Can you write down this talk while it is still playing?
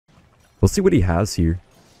We'll see what he has here.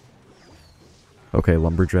 Okay,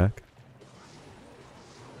 lumberjack.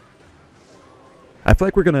 I feel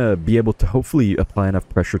like we're gonna be able to hopefully apply enough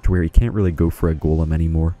pressure to where he can't really go for a golem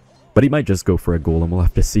anymore. But he might just go for a golem, we'll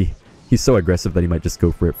have to see. He's so aggressive that he might just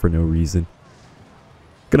go for it for no reason.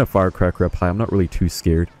 Gonna firecracker up high, I'm not really too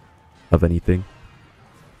scared of anything.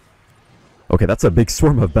 Okay, that's a big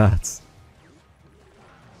swarm of bats.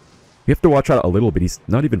 We have to watch out a little bit. He's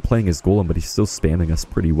not even playing his golem, but he's still spamming us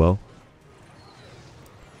pretty well.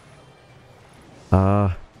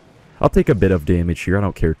 I'll take a bit of damage here. I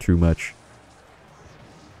don't care too much.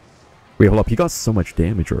 Wait, hold up. He got so much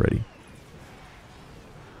damage already.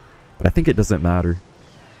 But I think it doesn't matter.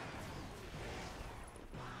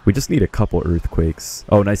 We just need a couple earthquakes.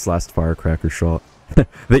 Oh, nice last firecracker shot. The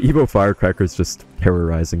Evo firecracker is just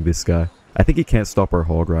terrorizing this guy. I think he can't stop our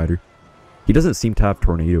hog rider. He doesn't seem to have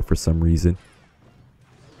tornado for some reason.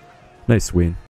 Nice win.